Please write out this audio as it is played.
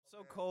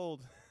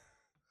cold.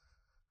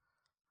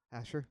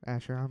 Asher,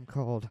 I'm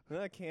cold.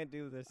 I can't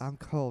do this. I'm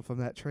cold from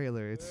that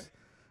trailer. It's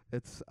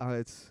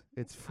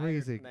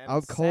freezing. and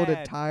I'm cold and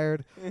sad.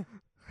 tired,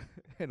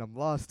 and I'm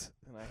lost.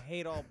 And I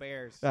hate all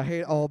bears. I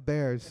hate all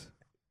bears.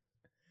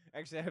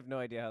 Actually, I have no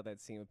idea how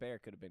that scene with bear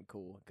could have been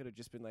cool. It could have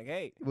just been like,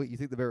 hey, Wait, you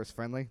think the bear was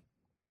friendly?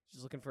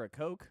 just looking for a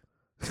Coke?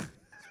 That's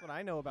what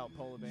I know about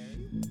polar bears.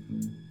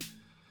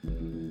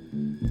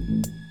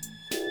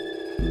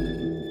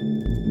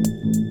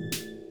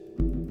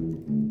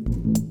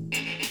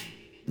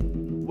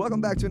 Welcome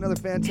back to another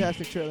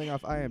fantastic trailing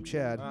off. I am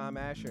Chad, I'm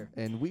Asher.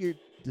 and we're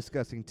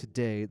discussing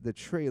today the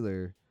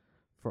trailer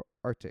for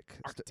Arctic,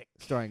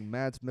 starring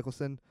Mads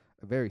Mikkelsen,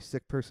 a very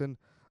sick person,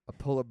 a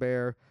polar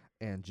bear,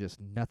 and just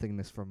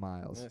nothingness for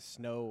miles.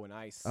 Snow and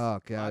ice. Oh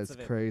god, Lots it's of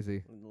it.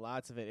 crazy.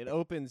 Lots of it. It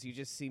opens, you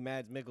just see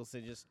Mads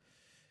Mikkelsen just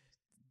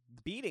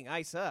beating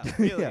ice up.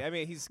 Really, Yeah. I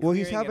mean, he's Well,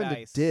 he's clearing having at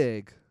to ice.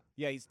 dig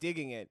Yeah, he's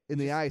digging it in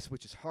the ice,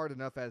 which is hard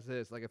enough as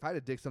is. Like if I had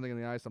to dig something in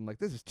the ice, I'm like,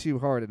 this is too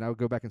hard, and I would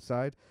go back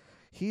inside.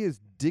 He is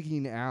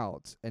digging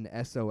out an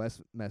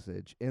SOS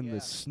message in Yeah. the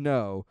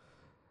snow,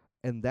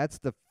 and that's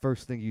the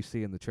first thing you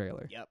see in the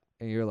trailer. Yep.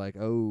 And you're like,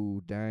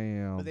 oh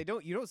damn. But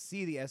you don't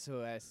see the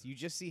SOS. You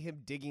just see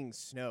him digging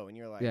snow, and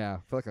you're like, yeah,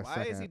 for like a why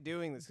second. is he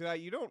doing this? 'Cause I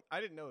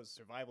didn't know it was a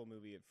survival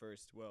movie at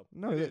first. Well,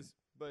 No, it it- is.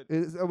 But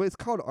It's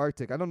called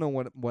Arctic. I don't know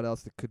what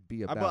else it could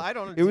be about. I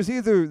don't. It was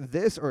either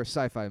this or a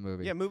sci-fi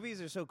movie. Yeah, movies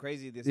are so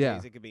crazy these Yeah.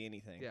 days. It could be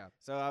anything. Yeah.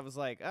 So I was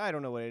like, I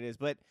don't know what it is.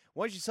 But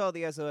once you saw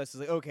the SOS, it's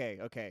like, okay,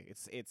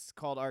 it's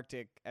called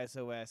Arctic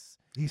SOS.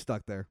 He's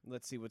stuck there.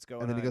 Let's see what's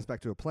going And then on. he goes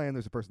back to a plane.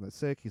 There's a person that's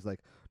sick. He's like,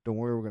 don't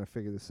worry, we're going to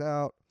figure this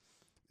out.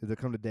 If they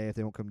come today, if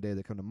they don't come today,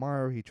 they come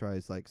tomorrow. He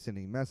tries like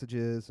sending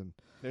messages and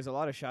There's a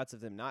lot of shots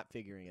of them not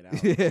figuring it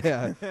out.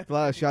 yeah, a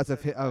lot of He shots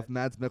of says of that.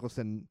 Mads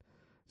Mikkelsen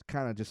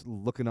kind of just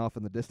looking off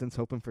in the distance,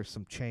 hoping for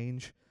some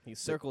change. He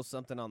circles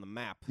something on the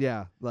map.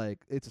 Yeah, like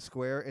it's a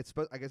square.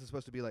 I guess it's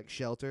supposed to be like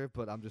shelter,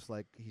 but I'm just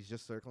like he's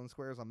just circling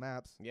squares on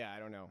maps. Yeah, I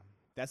don't know.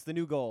 That's the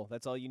new goal.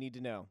 That's all you need to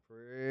know.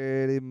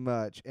 Pretty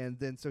much. And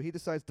then so he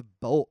decides to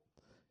bolt.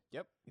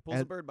 Yep. He pulls a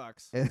And- bird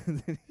box.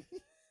 And then,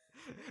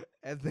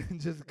 and then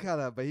just kind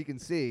of, but he can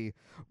see.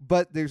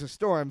 But there's a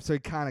storm, so he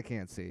kind of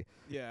can't see.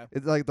 Yeah.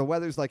 It's like the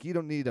weather's like, you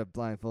don't need a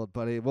blindfold,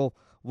 buddy.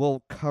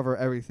 We'll cover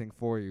everything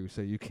for you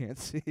so you can't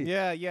see.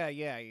 Yeah.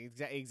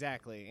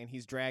 Exactly. And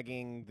he's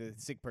dragging the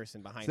sick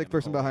person behind him. Sick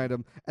person behind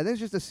him. And then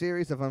it's just a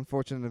series of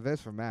unfortunate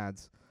events for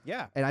Mads.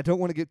 Yeah. And I don't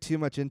want to get too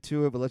much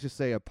into it, but let's just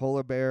say a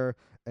polar bear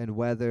and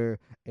weather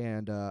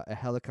and a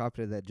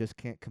helicopter that just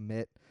can't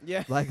commit.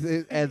 Yeah. Like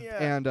and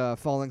Yeah. and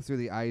falling through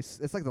the ice.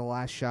 It's like the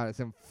last shot is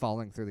him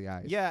falling through the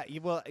ice. Yeah,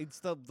 well, it's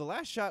the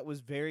last shot was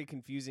very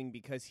confusing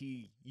because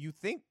you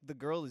think the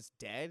girl is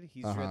dead.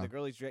 Uh-huh. The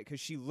girl is dead because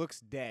she looks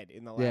dead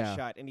in the last Yeah.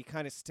 shot, and he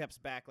kind of steps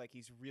back like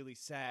he's really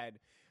sad.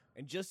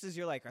 And just as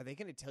you're like, are they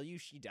going to tell you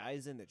she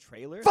dies in the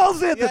trailer?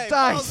 Falls in yeah, the he ice.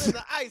 falls in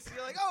the ice. And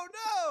you're like, oh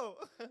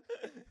no,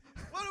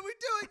 what are we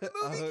doing? The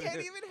movie can't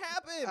even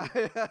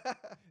happen.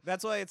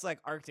 That's why it's like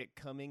Arctic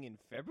coming in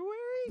February.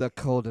 The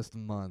coldest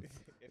month.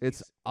 If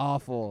It's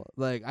awful.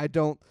 Like I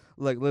don't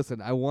like.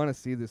 Listen, I want to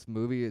see this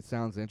movie. It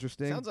sounds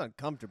interesting. sounds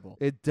uncomfortable.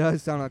 It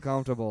does sound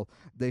uncomfortable.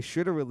 They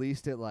should have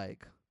released it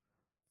like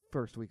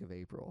first week of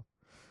April,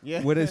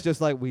 Yeah, when it's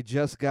just like we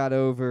just got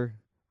over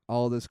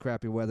all this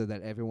crappy weather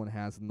that everyone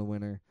has in the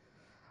winter.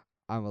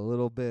 I'm a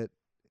little bit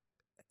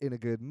in a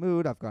good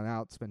mood. I've gone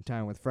out, spent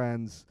time with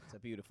friends. it's a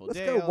beautiful Let's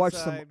day go watch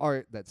some outside.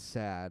 art that's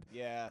sad.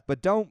 Yeah.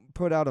 But don't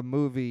put out a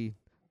movie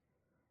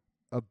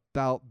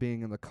about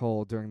being in the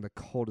cold during the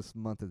coldest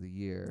month of the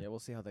year. Yeah, we'll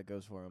see how that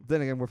goes for him.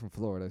 Then again, we're from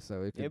Florida,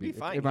 so it could It'd be it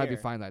fine might be here.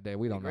 fine that day.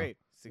 We don't know. Great.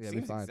 It Yeah, it'd be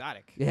seems fine.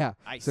 exotic. Yeah.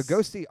 Ice. So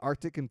go see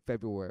Arctic in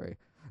February,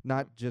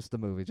 not just the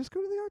movie. Just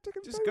go to the Arctic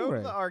in Just February. go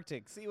to the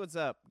Arctic, see what's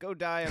up. Go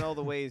die in all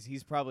the ways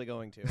he's probably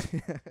going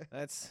to.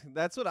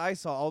 That's what I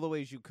saw. All the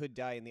ways you could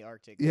die in the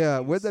Arctic. Yeah,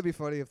 It wouldn't that seems-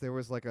 be funny if there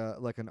was like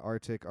an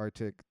Arctic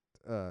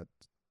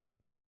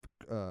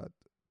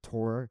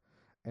tour,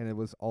 and it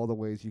was all the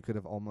ways you could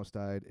have almost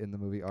died in the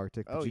movie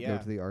Arctic, but Oh, you yeah.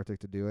 go to the Arctic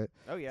to do it.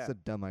 Oh yeah. It's a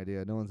dumb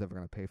idea. No one's ever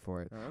gonna pay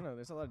for it. I don't know.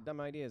 There's a lot of dumb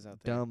ideas out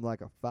there. Dumb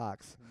like a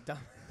fox. Dumb.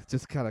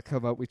 Just kind of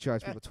come up. We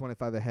charge people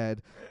 25 a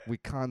head. We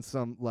con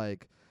some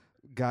like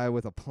guy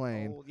with a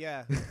plane, Old,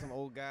 yeah, some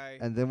old guy.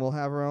 and then we'll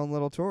have our own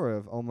little tour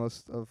of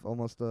almost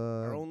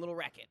Our own little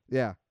racket.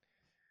 yeah.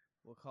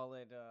 We'll call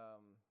it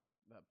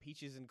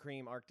Peaches and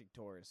Cream Arctic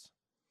Tours.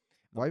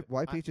 Why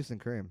I- peaches and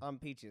cream? I'm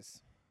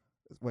Peaches.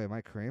 Wait, am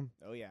I cream?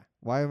 Oh yeah.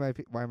 Why am I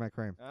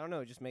cream? I don't know.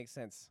 It just makes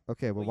sense.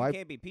 Okay, well, Well, why you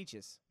can't be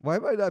Peaches. why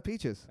am I not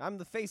peaches? I'm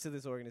the face of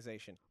this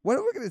organization. What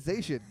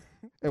organization?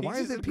 And why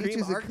is it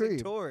peaches and Arctic cream?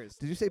 Tours.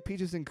 Did you say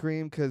peaches and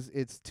cream 'cause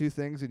it's two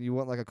things and you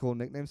want like a cool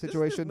nickname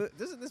situation?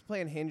 Doesn't this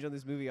plan hinge on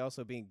this movie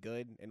also being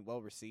good and well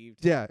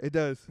received? Yeah, it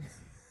does.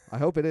 I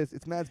hope it is.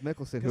 It's Mads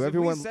Mikkelsen, 'Cause who if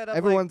we set up,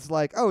 everyone's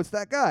like, oh, it's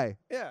that guy.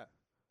 Yeah.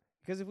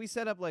 Because if we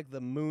set up like the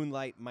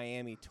Moonlight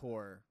Miami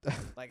tour,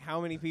 like how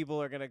many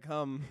people are gonna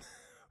come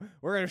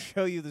We're going to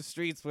show you the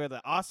streets where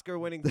the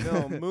Oscar-winning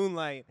film,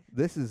 Moonlight.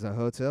 This is a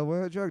hotel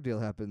where a drug deal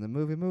happened, the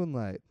movie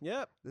Moonlight.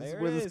 Yep. This is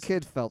there where it this is.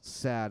 kid felt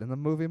sad in the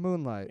movie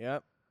Moonlight.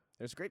 Yep.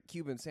 There's a great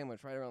Cuban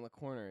sandwich right around the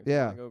corner. If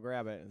Yeah. you wanna go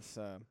grab it. It's,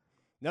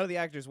 none of the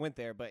actors went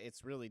there, but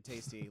it's really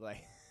tasty.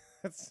 Like,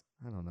 it's,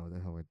 I don't know what the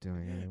hell we're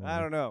doing anymore. I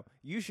don't know.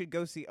 You should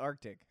go see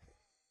Arctic.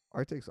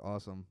 Arctic's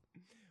awesome.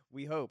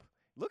 We hope.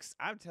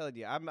 I'm telling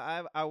you,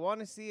 I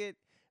want to see it,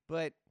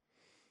 but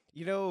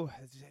you know,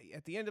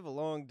 at the end of a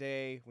long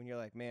day, when you're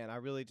like, man, I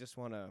really just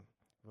want to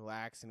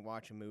relax and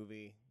watch a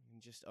movie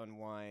and just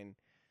unwind.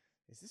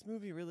 Is this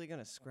movie really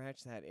gonna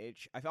scratch that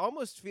itch? I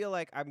almost feel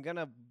like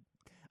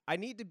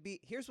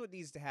here's what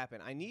needs to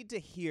happen. I need to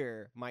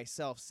hear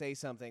myself say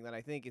something that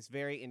I think is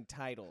very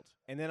entitled,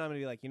 and then I'm gonna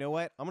be like, you know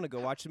what? I'm gonna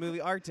go watch the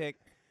movie Arctic.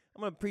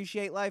 I'm gonna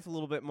appreciate life a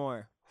little bit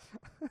more.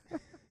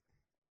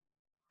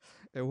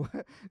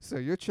 So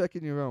you're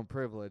checking your own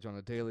privilege on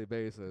a daily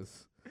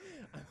basis.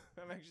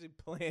 I'm actually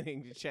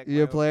planning to check. You're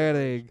my own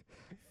planning.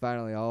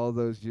 Finally, all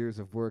those years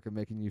of work are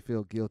making you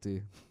feel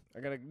guilty. I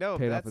gotta no.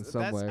 Paid off in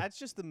some way. That's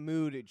just the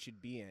mood it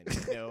should be in.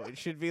 You know, it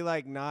should be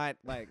like not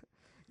like.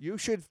 You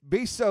should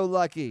be so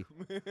lucky.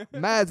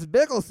 Mads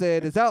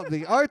Mikkelsen is out in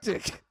the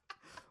Arctic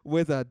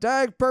with a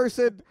dying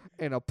person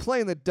and a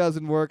plane that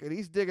doesn't work, and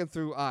he's digging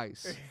through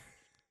ice,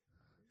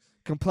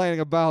 complaining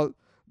about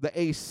the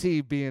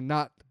AC being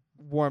not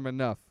warm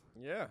enough.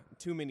 Yeah,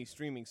 too many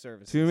streaming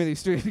services. Too many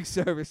streaming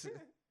services.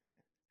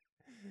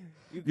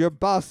 Your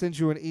boss sends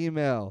you an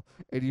email,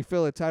 and you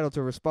feel entitled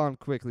to respond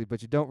quickly,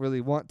 but you don't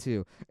really want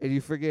to. And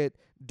you forget,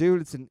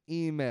 dude, it's an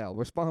email.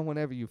 Respond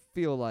whenever you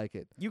feel like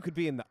it. You could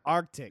be in the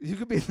Arctic. You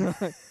could be,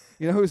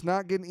 you know who's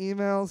not getting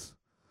emails?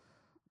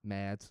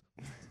 Mads.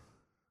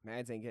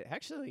 Mads ain't get.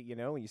 Actually, you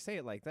know, when you say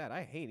it like that,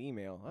 I hate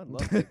email. I'd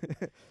love to.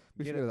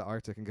 We should go to the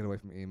Arctic and get away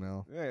from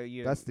email.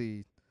 That's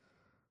the.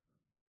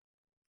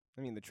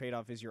 I mean, the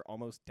trade-off is you're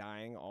almost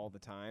dying all the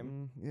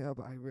time. Yeah,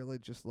 but I really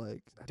just I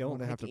don't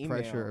want to have the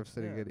pressure of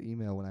sitting at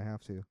email when I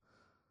have to.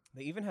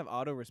 They even have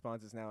auto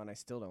responses now, and I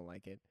still don't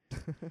like it.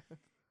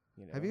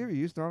 You know? Have you ever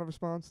used an auto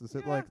response? Is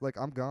it like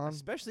I'm gone?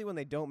 Especially when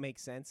they don't make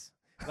sense.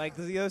 Like,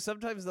 you know,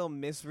 sometimes they'll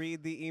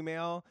misread the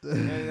email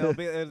and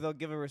they'll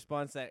give a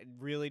response that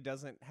really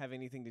doesn't have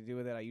anything to do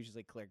with it. I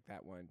usually click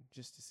that one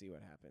just to see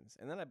what happens,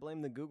 and then I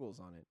blame the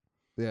Googles on it.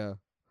 Yeah.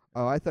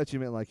 Oh, I thought you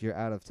meant like you're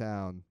out of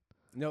town.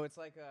 No, it's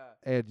like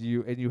and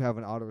you have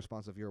an auto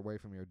response if you're away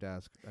from your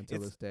desk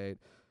until this date.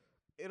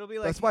 It'll be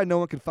like that's why no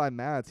one can find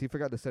Mads. He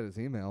forgot to set his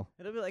email.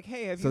 It'll be like,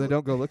 hey, have you? So they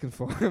don't go looking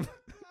for him.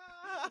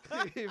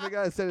 He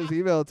forgot to set his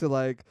email to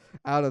like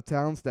out of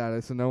town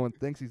status, so no one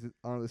thinks he's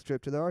on this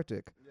trip to the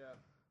Arctic. Yeah.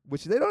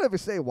 Which they don't ever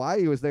say why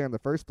he was there in the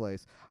first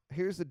place.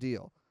 Here's the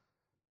deal.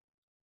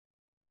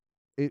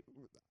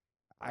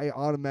 I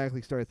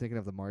automatically started thinking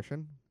of The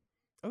Martian.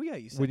 Oh yeah,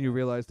 you said when you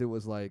realized it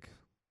was like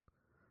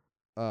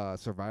a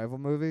survival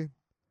movie.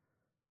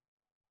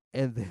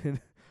 And then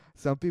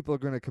some people are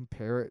going to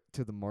compare it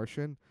to The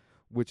Martian,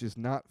 which is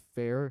not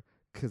fair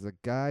because a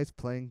guy's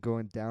plane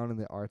going down in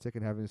the Arctic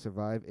and having to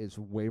survive is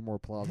way more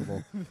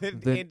plausible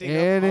than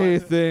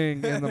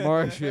anything in The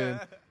Martian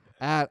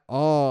at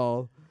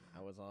all.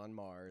 I was on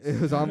Mars.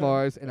 It was on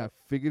Mars, and I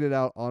figured it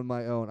out on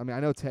my own. I mean, I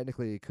know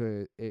technically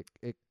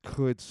it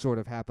could sort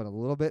of happen a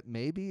little bit,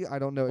 maybe. I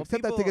don't know. Well,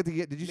 Except I think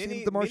did you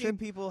see The Martian? Many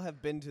people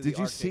have been to the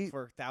Arctic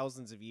for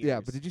thousands of years. Yeah,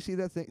 but did you see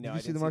that thing? No, did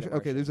you see The Martian?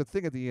 Okay, there's a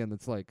thing at the end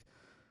that's like,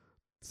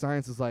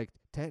 science is like,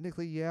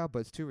 technically, yeah, but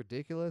it's too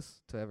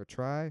ridiculous to ever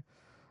try.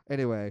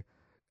 Anyway,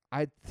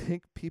 I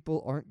think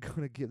people aren't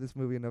going to give this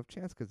movie enough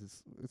chance because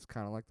it's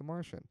kind of like The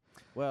Martian.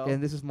 Well,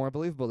 and this is more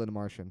believable than The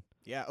Martian.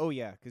 Yeah. Oh,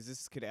 yeah. Because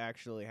this could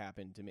actually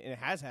happen to me, and it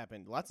has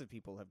happened. Lots of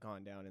people have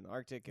gone down in the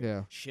Arctic.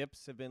 And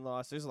ships have been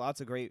lost. There's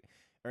lots of great.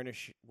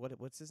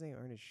 What's his name?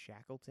 Ernest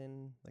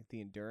Shackleton, like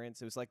the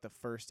Endurance. It was like the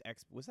first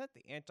was that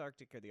the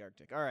Antarctic or the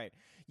Arctic? All right,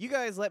 you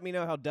guys, let me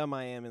know how dumb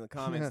I am in the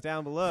comments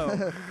down below.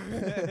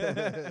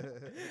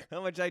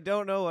 How much I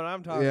don't know what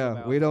I'm talking about.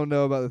 Yeah, we don't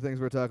know about the things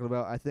we're talking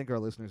about. I think our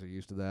listeners are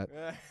used to that.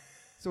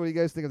 So, what do you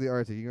guys think of the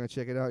Arctic? You gonna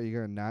check it out? Are you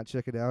gonna not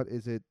check it out?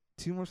 Is it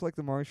too much like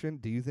The Martian?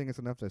 Do you think it's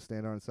enough to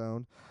stand on its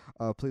own?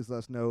 Please let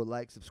us know.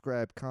 Like,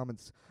 subscribe,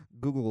 comments,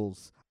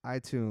 Googles,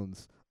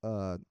 iTunes.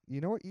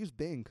 You know what? Use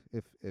Bing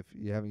if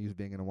you haven't used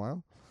Bing in a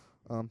while.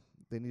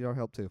 They need our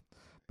help too.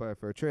 But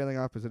for Trailing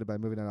Off, presented by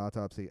Movie Night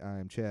Autopsy, I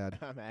am Chad.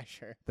 I'm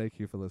Asher. Thank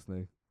you for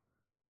listening.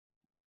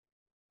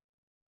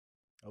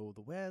 Oh,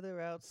 the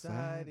weather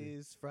outside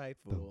is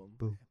frightful,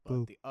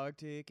 but the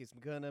Arctic is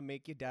gonna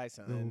make you die,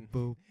 son.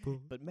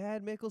 But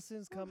Mads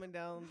Mikkelsen's coming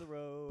down the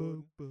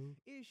road.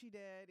 Is she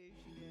dead? Is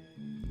she dead?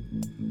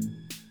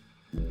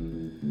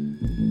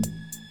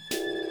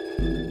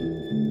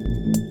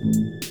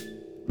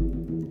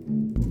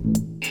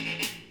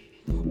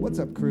 What's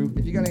up, crew?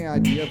 If you got any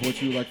idea of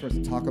what you would like for us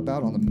to talk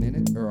about on The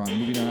Minute or on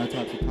Movie Night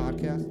Autopsy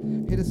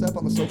podcast, hit us up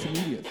on the social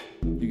medias.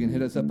 You can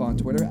hit us up on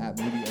Twitter at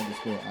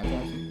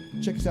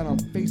movie_autopsy. Check us out on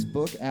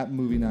Facebook at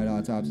Movie Night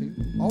Autopsy.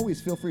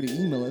 Always feel free to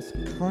email us,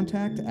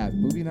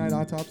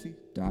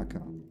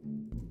 contact@movienightautopsy.com.